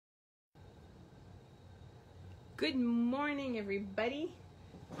Good morning, everybody.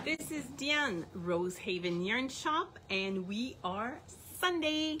 This is Diane, Rosehaven Yarn Shop, and we are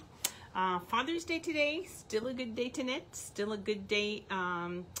Sunday. Father's Day today. Still a good day to knit. Still a good day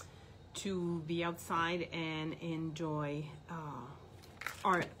to be outside and enjoy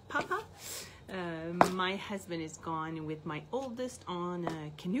our papa. My husband is gone with my oldest on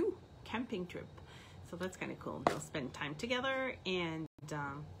a canoe camping trip. So that's kind of cool. They'll spend time together and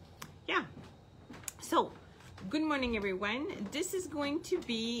yeah. So good morning, everyone. This is going to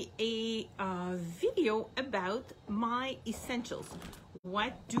be a video about my essentials.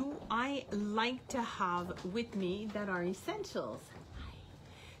 What do I like to have with me that are essentials?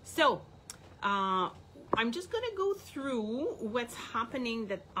 So I'm just gonna go through what's happening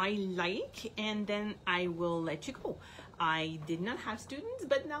that I like, and then I will let you go. I did not have students,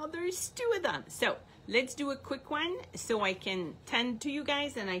 but now there's 2 of them. So let's do a quick one so I can tend to you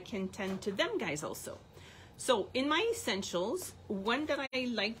guys and I can tend to them guys also. So in my essentials, one that I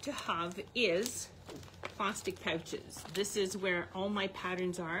like to have is plastic pouches. This is where all my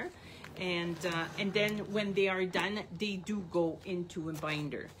patterns are, and then when they are done, they do go into a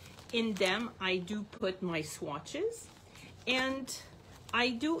binder. In them, I do put my swatches, and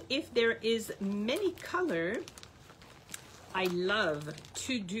I do, if there is many color, I love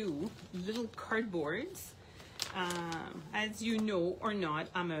to do little cardboards. As you know or not,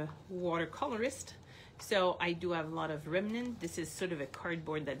 I'm a watercolorist. So I do have a lot of remnant. This is sort of a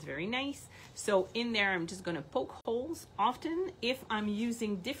cardboard that's very nice. So in there, I'm just gonna poke holes. Often, if I'm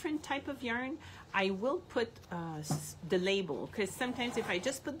using different type of yarn, I will put the label, because sometimes if I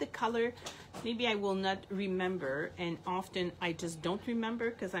just put the color, maybe I will not remember, and often I just don't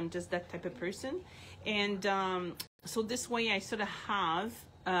remember because I'm just that type of person. And so this way I sort of have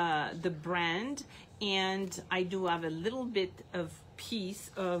the brand, and I do have a little bit of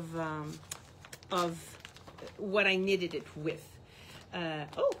piece of what I knitted it with.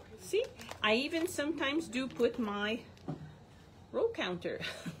 Oh, see, I even sometimes do put my row counter.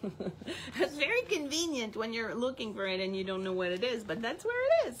 It's very convenient when you're looking for it and you don't know what it is, but that's where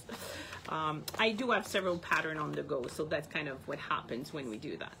it is. I do have several patterns on the go, so that's kind of what happens when we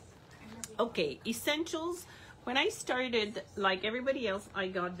do that. Okay, essentials. When I started, like everybody else, I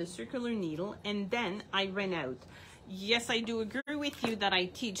got the circular needle, and then I ran out. Yes, I do agree with you that I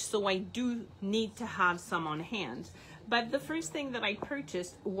teach, so I do need to have some on hand. But the first thing that I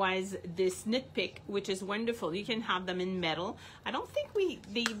purchased was this knit pick, which is wonderful. You can have them in metal. I don't think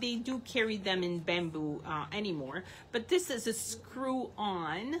they do carry them in bamboo anymore, but this is a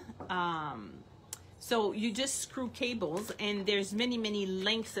screw-on. So you just screw cables, and there's many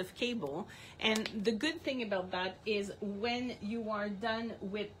lengths of cable. And the good thing about that is when you are done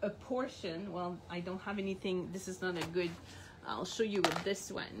with a portion, well, I don't have anything, this is not a good, I'll show you with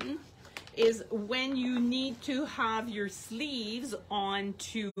this one, is when you need to have your sleeves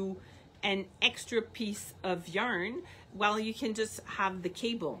onto an extra piece of yarn, well, you can just have the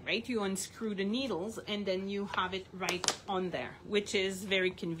cable, right? You unscrew the needles and then you have it right on there, which is very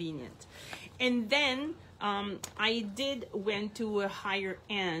convenient. And then I went to a higher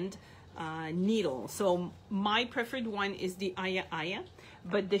end needle. So my preferred one is the Aya Aya,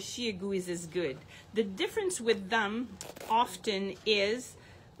 but the Shiagu is good. The difference with them often is,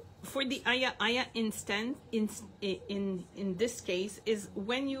 for the Aya Aya instance, in this case, is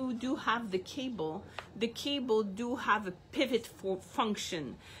when you do have the cable do have a pivot for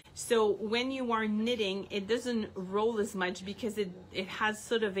function. So when you are knitting, it doesn't roll as much because it has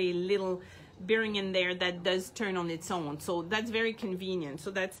sort of a little bearing in there that does turn on its own. So that's very convenient. So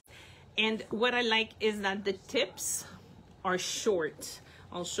that's, and what I like is that the tips are short.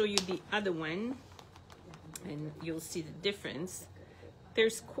 I'll show you the other one and you'll see the difference.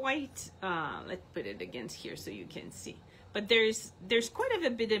 There's quite, let's put it against here so you can see. But there's quite a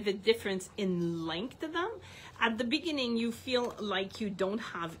bit of a difference in length of them. At the beginning, you feel like you don't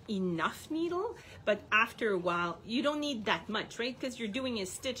have enough needle, but after a while, you don't need that much, right? Because you're doing a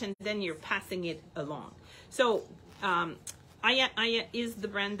stitch and then you're passing it along. So Aya Aya is the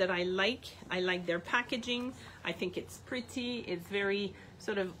brand that I like. I like their packaging. I think it's pretty. It's very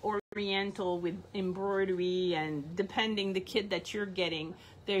sort of oriental with embroidery, and depending the kit that you're getting,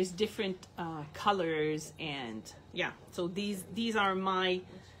 there's different colors, and yeah, so these are my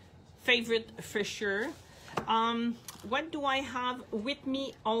favorite for sure. What do I have with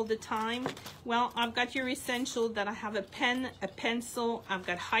me all the time? Well, I've got your essential that I have a pen, a pencil, I've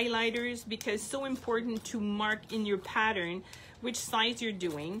got highlighters, because it's so important to mark in your pattern which size you're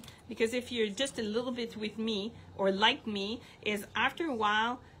doing, because if you're just a little bit with me or like me, is after a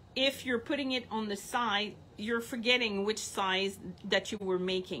while, if you're putting it on the side, you're forgetting which size that you were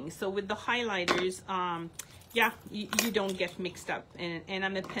making. So with the highlighters, yeah, you don't get mixed up. And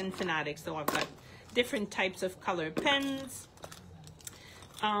I'm a pen fanatic, so I've got different types of color pens.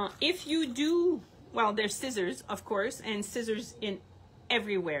 If you do, well, there's scissors, of course, and scissors in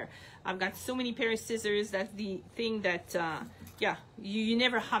everywhere. I've got so many pair of scissors. That's the thing that, yeah, you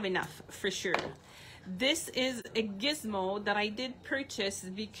never have enough, for sure. This is a gizmo that I did purchase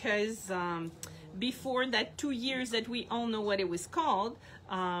because before that 2 years that we all know what it was called,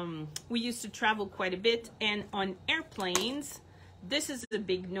 we used to travel quite a bit, and on airplanes, this is a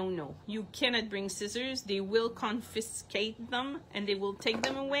big no-no. You cannot bring scissors. They will confiscate them and they will take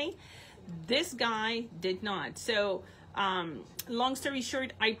them away. This guy did not. So long story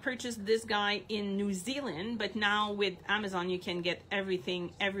short, I purchased this guy in New Zealand, but now with Amazon you can get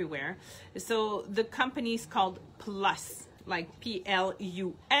everything everywhere. So the company is called Plus, like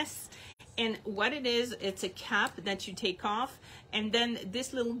P-L-U-S. And what it is, it's a cap that you take off, and then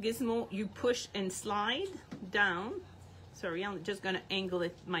this little gizmo you push and slide down. Sorry, I'm just gonna angle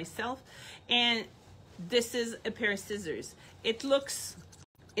it myself. And this is a pair of scissors. It looks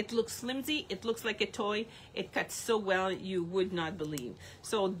flimsy, it looks like a toy, it cuts so well you would not believe.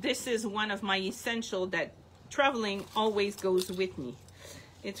 So this is one of my essential that traveling always goes with me.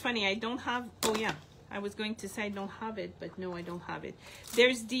 It's funny, I don't have, oh yeah, I was going to say I don't have it, but no, I don't have it.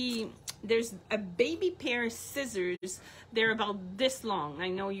 There's a baby pair of scissors. They're about this long. I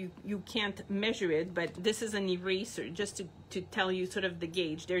know you can't measure it, but this is an eraser, just to tell you sort of the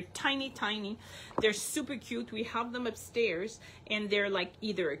gauge. They're tiny, tiny. They're super cute. We have them upstairs, and they're like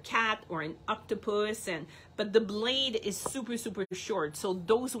either a cat or an octopus, but the blade is super, super short. So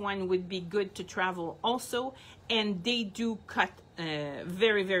those one would be good to travel also, and they do cut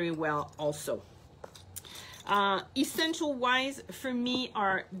very, very well also. Essential wise for me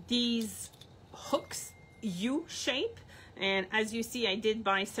are these hooks, U shape, and as you see I did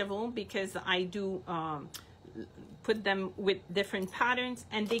buy several because I do put them with different patterns,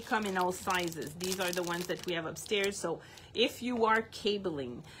 and they come in all sizes. These are the ones that we have upstairs. So if you are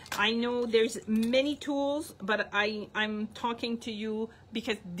cabling, I know there's many tools, but I'm talking to you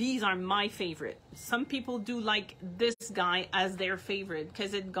because these are my favorite. Some people do like this guy as their favorite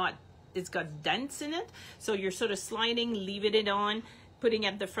because it's got dents in it, so you're sort of sliding, leaving it on, putting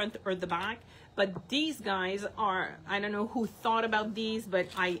at the front or the back. But these guys are, I don't know who thought about these, but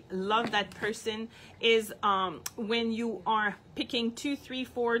I love that person, is when you are picking 2, 3,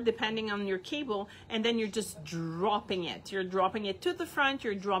 4, depending on your cable, and then you're just dropping it. You're dropping it to the front,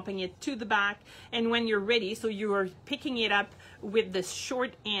 you're dropping it to the back, and when you're ready, so you are picking it up with the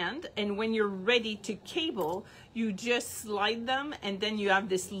short end, and when you're ready to cable, you just slide them, and then you have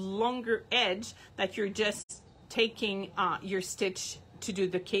this longer edge that you're just taking your stitch to do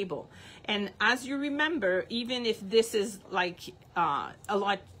the cable. And as you remember, even if this is like a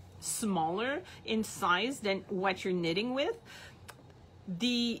lot smaller in size than what you're knitting with,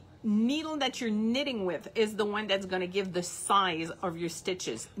 the needle that you're knitting with is the one that's going to give the size of your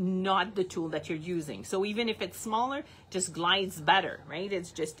stitches, not the tool that you're using. So even if it's smaller, it just glides better, right?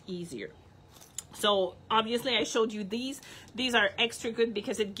 It's just easier. So obviously I showed you these. These are extra good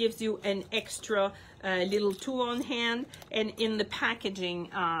because it gives you an extra little tool on hand. And in the packaging,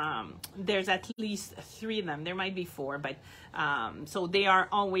 there's at least 3 of them. There might be 4, but so they are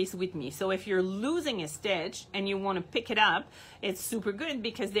always with me. So if you're losing a stitch and you want to pick it up, it's super good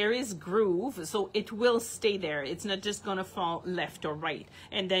because there is groove, so it will stay there. It's not just gonna fall left or right.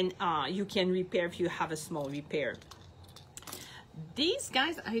 And then you can repair if you have a small repair. These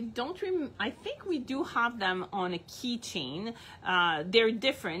guys, I think we do have them on a keychain. They're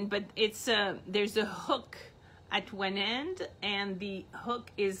different, but it's there's a hook at one end, and the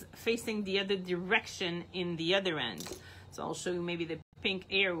hook is facing the other direction in the other end. So I'll show you maybe the pink.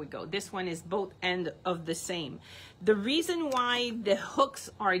 Here we go. This one is both ends of the same. The reason why the hooks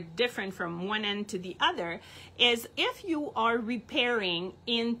are different from one end to the other is if you are repairing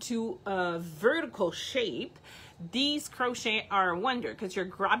into a vertical shape, these crochet are a wonder because you're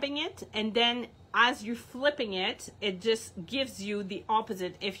grabbing it, and then as you're flipping it, it just gives you the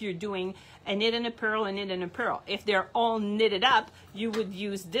opposite if you're doing a knit and a purl, a knit and a purl. If they're all knitted up, you would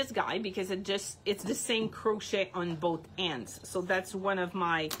use this guy because it's the same crochet on both ends. So that's one of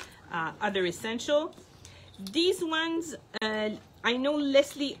my other essential. These ones, I know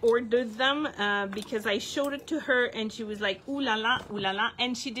Leslie ordered them because I showed it to her and she was like, ooh la la,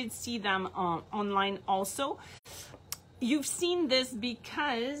 and she did see them online also. You've seen this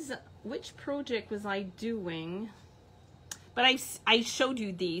because, which project was I doing? But I showed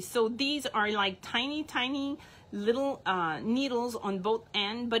you these. So these are like tiny, tiny little needles on both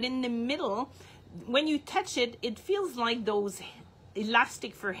ends, but in the middle, when you touch it, it feels like those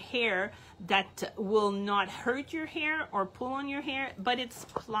elastic for hair that will not hurt your hair or pull on your hair, but it's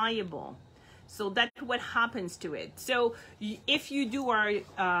pliable. So that's what happens to it. So if you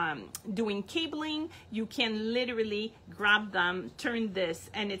are doing cabling, you can literally grab them, turn this,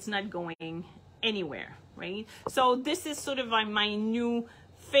 and it's not going anywhere, right? So this is sort of my new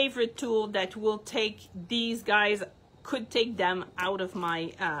favorite tool that will take these guys, could take them out of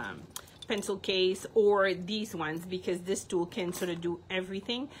my pencil case, or these ones, because this tool can sort of do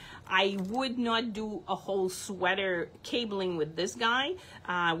everything. I would not do a whole sweater cabling with this guy.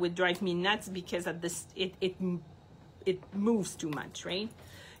 Would drive me nuts, because of this, it moves too much, right?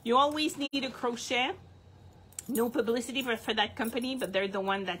 You always need a crochet. No publicity for that company, but they're the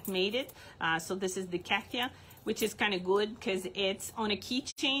one that made it. So this is the Katia, which is kind of good because it's on a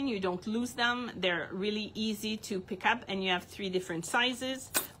keychain. You don't lose them. They're really easy to pick up, and you have 3 different sizes.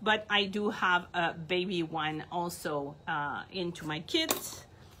 But I do have a baby one also into my kit.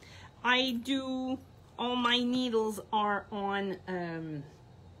 I do, all my needles are on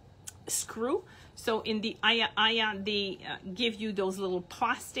screw. So in the Aya, they give you those little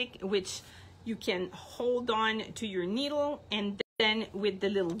plastic, which you can hold on to your needle, and then with the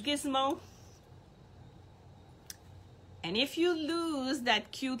little gizmo. And if you lose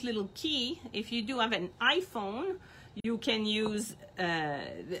that cute little key, if you do have an iPhone, you can use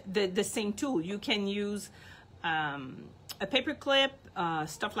the same tool. You can use a paper clip,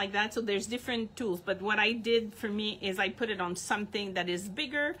 stuff like that. So there's different tools. But what I did for me is I put it on something that is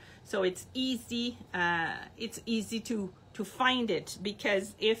bigger, so it's easy. It's easy to find it,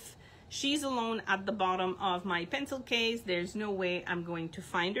 because if she's alone at the bottom of my pencil case, there's no way I'm going to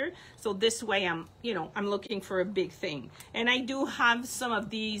find her. So this way I'm looking for a big thing. And I do have some of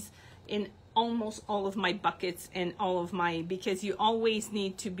these in almost all of my buckets and all of my, because you always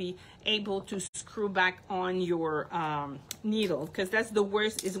need to be able to screw back on your needle, because that's the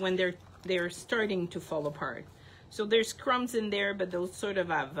worst, is when they're starting to fall apart. So there's crumbs in there, but those sort of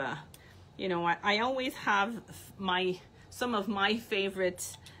have, I always have some of my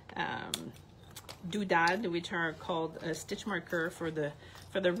favorites doodad, which are called a stitch marker for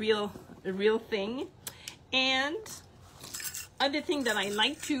the real thing. And other thing that I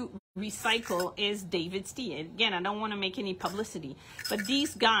like to recycle is David's tea. Again, I don't want to make any publicity, but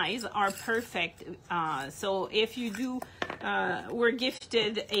these guys are perfect. So if you do were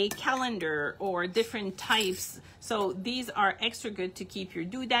gifted a calendar or different types, so these are extra good to keep your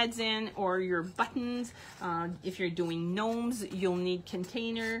doodads in, or your buttons. If you're doing gnomes, you'll need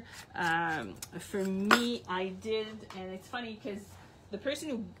container. For me, I did, and it's funny because the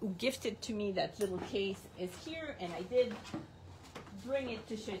person who gifted to me that little case is here, and I did bring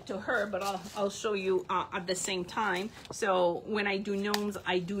it to her, but I'll show you at the same time. So when I do gnomes,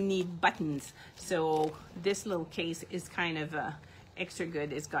 I do need buttons. So this little case is kind of extra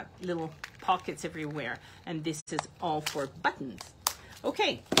good. It's got little pockets everywhere, and this is all for buttons.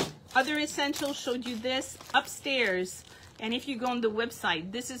 Okay, other essentials, showed you this upstairs. And if you go on the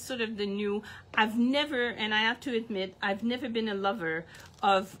website, this is sort of the new, I've never, and I have to admit, I've never been a lover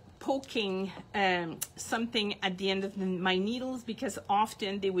of poking something at the end of my needles, because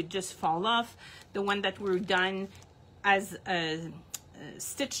often they would just fall off. The one that were done as a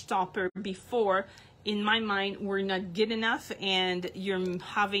stitch stopper before, in my mind, were not good enough, and you're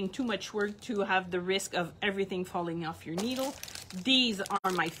having too much work to have the risk of everything falling off your needle. These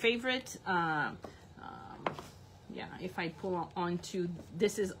are my favorite. Yeah, if I pull onto,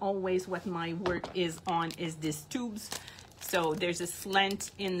 this is always what my work is on, is this tubes. So there's a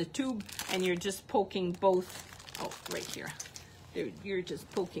slant in the tube, and you're just poking both, oh, right here. You're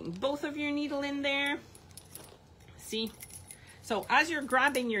just poking both of your needle in there. See? So as you're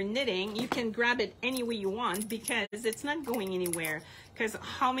grabbing your knitting, you can grab it any way you want, because it's not going anywhere. Because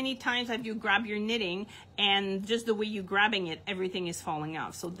how many times have you grabbed your knitting, and just the way you're grabbing it, everything is falling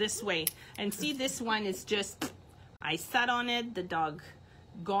off? So this way, and see, this one is just, I sat on it, the dog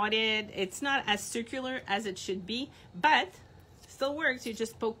got it. It's not as circular as it should be, but still works. You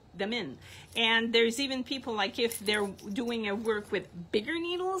just poke them in. And there's even people, like if they're doing a work with bigger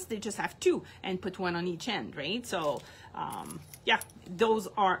needles, they just have 2 and put 1 on each end, right? So yeah, those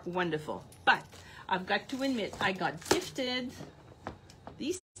are wonderful. But I've got to admit, I got gifted.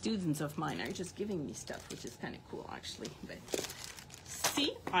 These students of mine are just giving me stuff, which is kind of cool actually. But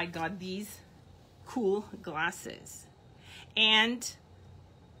see, I got these cool glasses, and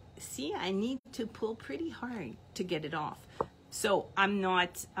see, I need to pull pretty hard to get it off. So I'm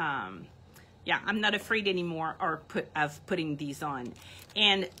not, yeah, I'm not afraid anymore of putting these on.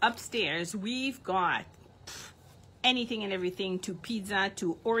 And upstairs, we've got anything and everything, to pizza,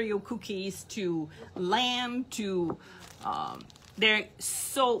 to Oreo cookies, to lamb, to they're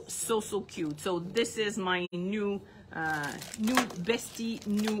so cute. So this is my new bestie,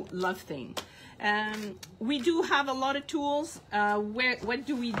 new love thing. We do have a lot of tools. What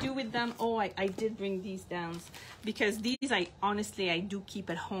do we do with them? Oh, I did bring these down because these I do keep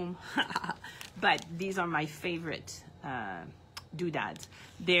at home. But these are my favorite doodads.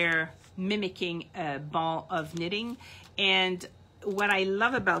 They're mimicking a ball of knitting, and what I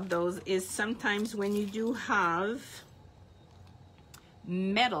love about those is sometimes when you do have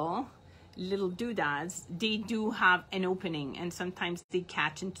metal little doodads, they do have an opening, and sometimes they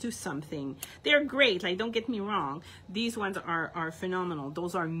catch into something. They're great, like, don't get me wrong, these ones are phenomenal.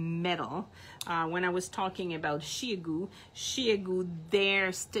 Those are metal. When I was talking about Shiagu,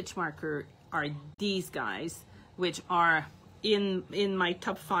 their stitch marker are these guys, which are in my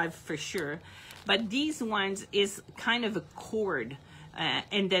top 5 for sure. But these ones is kind of a cord,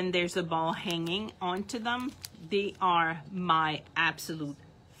 and then there's a ball hanging onto them. They are my absolute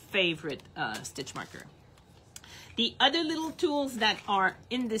favorite stitch marker. The other little tools that are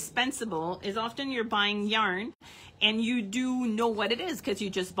indispensable is often you're buying yarn and you do know what it is because you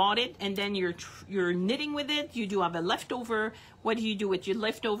just bought it, and then you're knitting with it. You do have a leftover. What do you do with your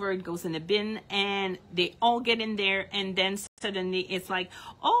leftover? It goes in a bin and they all get in there, and then suddenly it's like,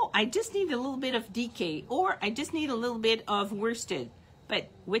 oh, I just need a little bit of DK, or I just need a little bit of worsted. But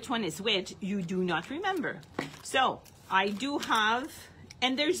which one is which, you do not remember. So I do have,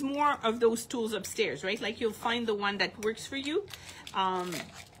 and there's more of those tools upstairs, right? Like, you'll find the one that works for you.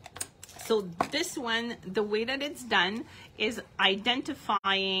 So this one, the way that it's done is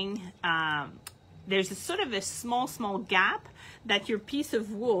identifying, there's a sort of a small gap that your piece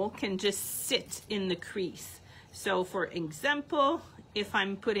of wool can just sit in the crease. So for example, if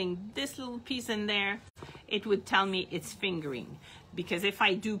I'm putting this little piece in there, it would tell me it's fingering. Because if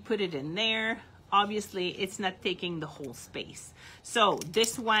I do put it in there, obviously it's not taking the whole space. So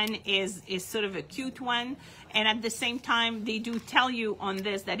this one is sort of a cute one. And at the same time, they do tell you on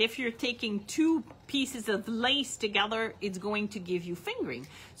this that if you're taking 2 pieces of lace together, it's going to give you fingering.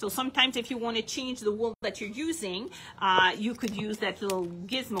 So sometimes if you want to change the wool that you're using, you could use that little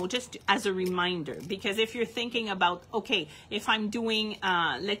gizmo just as a reminder. Because if you're thinking about, okay, if I'm doing,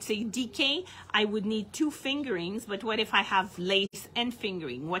 let's say DK, I would need 2 fingerings, but what if I have lace and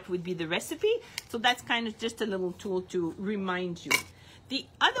fingering? What would be the recipe? So that's kind of just a little tool to remind you. The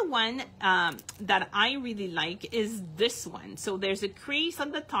other one that I really like is this one. So there's a crease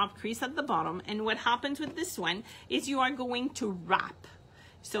at the top, crease at the bottom. And what happens with this one is you are going to wrap.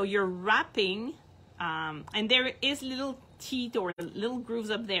 So you're wrapping, and there is little teeth or little grooves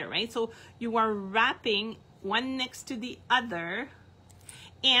up there, right? So you are wrapping one next to the other.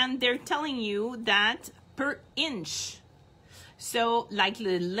 And they're telling you that per inch. So like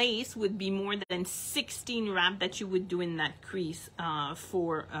the lace would be more than 16 wrap that you would do in that crease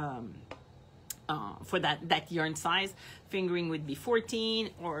for that yarn size. Fingering would be 14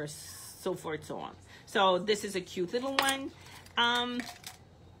 or so forth, so on. So this is a cute little one.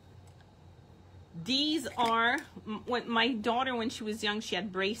 These are when my daughter, when she was young, she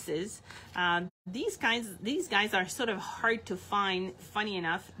had braces. These guys are sort of hard to find. Funny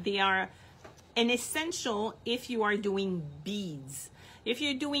enough, they are an essential if you are doing beads. If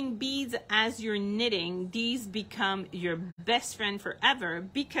you're doing beads as you're knitting, these become your best friend forever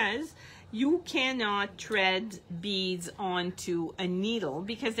because you cannot thread beads onto a needle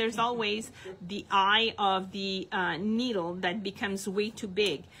because there's always the eye of the needle that becomes way too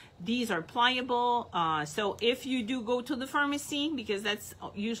big. These are pliable, so if you do go to the pharmacy, because that's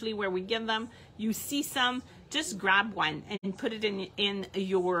usually where we get them, you see some, just grab one and put it in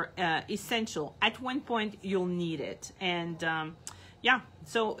your essential. At one point, you'll need it. And yeah,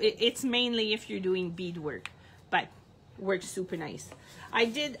 so it's mainly if you're doing bead work, but works super nice. I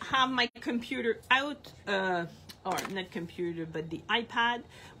did have my computer out, or not computer, but the iPad.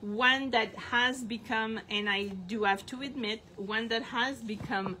 One that has become, and I do have to admit, one that has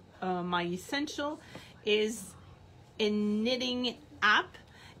become my essential is a knitting app.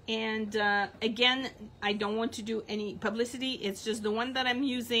 And again, I don't want to do any publicity. It's just the one that I'm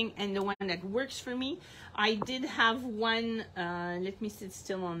using and the one that works for me. I did have one, let me sit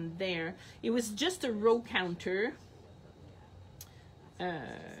still on there. It was just a row counter.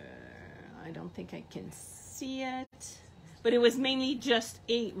 I don't think I can see it. But it was mainly just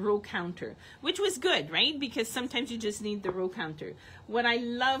a row counter, which was good, right? Because sometimes you just need the row counter. What I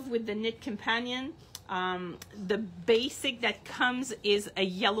love with the Knit Companion, the basic that comes is a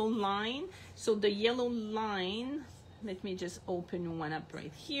yellow line. So the yellow line, let me just open one up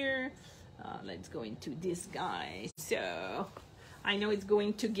right here. Let's go into this guy. So I know it's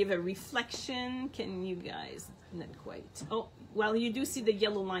going to give a reflection. Can you guys, not quite. Oh, well, you do see the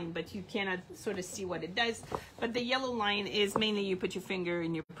yellow line, but you cannot sort of see what it does. But the yellow line is mainly you put your finger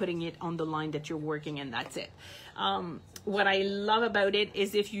and you're putting it on the line that you're working, and that's it. What I love about it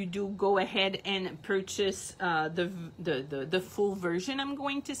is if you do go ahead and purchase the full version, I'm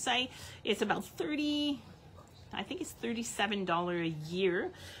going to say, it's about I think it's $37 a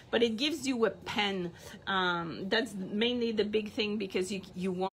year, but it gives you a pen. That's mainly the big thing, because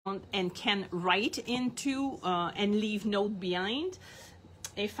you want and can write into and leave note behind.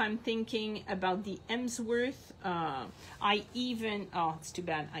 If I'm thinking about the Emsworth, I even, oh, it's too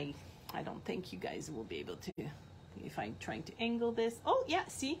bad. I don't think you guys will be able to, if I'm trying to angle this. Oh yeah,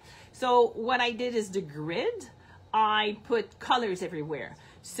 see? So what I did is the grid, I put colors everywhere.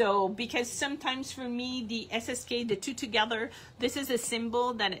 So because sometimes for me, the SSK, the two together, this is a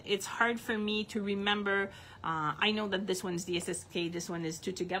symbol that it's hard for me to remember. I know that this one's the SSK, this one is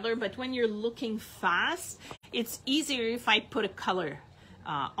two together, but when you're looking fast, it's easier if I put a color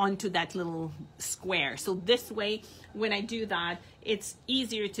onto that little square. So this way, when I do that, it's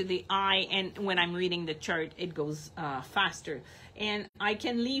easier to the eye, and when I'm reading the chart, it goes faster. And I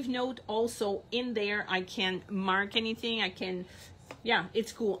can leave note also in there. I can mark anything. I can, yeah,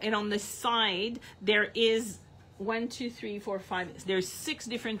 it's cool. And on the side, there is 1, 2, 3, 4, 5. There's 6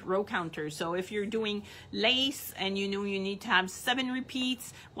 different row counters. So if you're doing lace and you know you need to have 7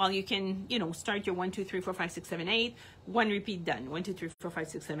 repeats, well, you can, you know, start your 1, 2, 3, 4, 5, 6, 7, 8. 1 repeat done. 1, 2, 3, 4, 5,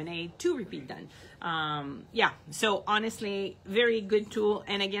 6, 7, 8. 2 repeat done. Yeah. So honestly, very good tool.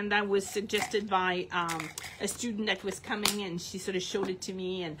 And again, that was suggested by a student that was coming, and she sort of showed it to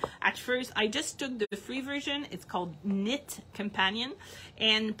me. And at first, I just took the free version. It's called Knit Companion,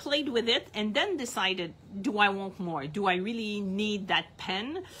 and played with it, and then decided, do I want more? Do I really need that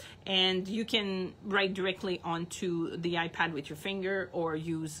pen? And you can write directly onto the iPad with your finger, or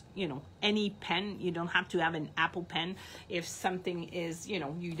use, you know, any pen. You don't have to have an Apple pen if something is, you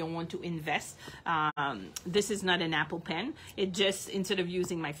know, you don't want to invest. This is not an Apple pen. It just, instead of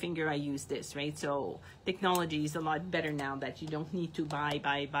using my finger, I use this, right? So technology is a lot better now that you don't need to buy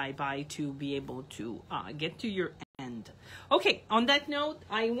to be able to get to your end. Okay, on that note,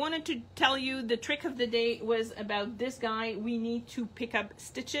 I wanted to tell you the trick of the day was about this guy. We need to pick up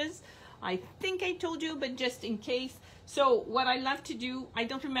stitches. I think I told you, but just in case. So what I love to do, I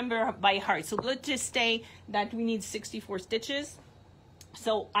don't remember by heart. So let's just say that we need 64 stitches.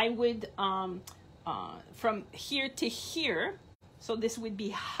 So I would, from here to here, so this would be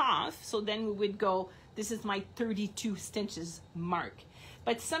half. So then we would go, this is my 32 stitches mark.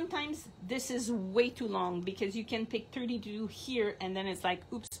 But sometimes this is way too long, because you can pick 32 here and then it's like,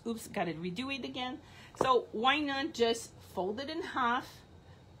 oops, gotta redo it again. So why not just fold it in half,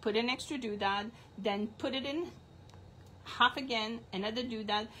 put an extra doodad, then put it in half again, another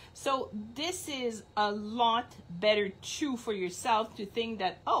doodad. So this is a lot better too for yourself to think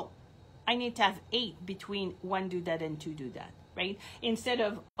that, oh, I need to have 8 between 1 doodad and 2 doodad. Right? Instead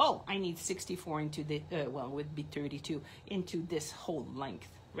of, oh, I need 64 into the, well, it would be 32 into this whole length,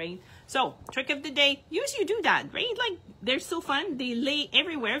 right? So, trick of the day, use your doodad, right? Like, they're so fun. They lay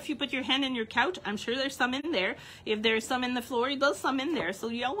everywhere. If you put your hand in your couch, I'm sure there's some in there. If there's some in the floor, there's some in there. So,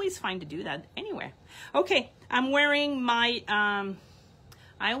 you always find a doodad anywhere. Okay, I'm wearing my,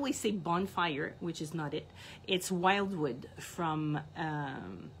 I always say bonfire, which is not it. It's Wildwood from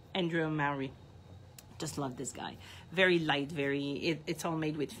Andrew Mowry. Just love this guy. Very light, it's all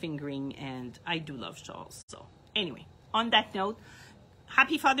made with fingering, and I do love shawls. So anyway, on that note,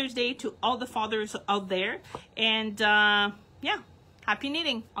 happy Father's Day to all the fathers out there. And yeah, happy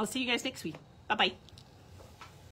knitting. I'll see you guys next week. Bye-bye.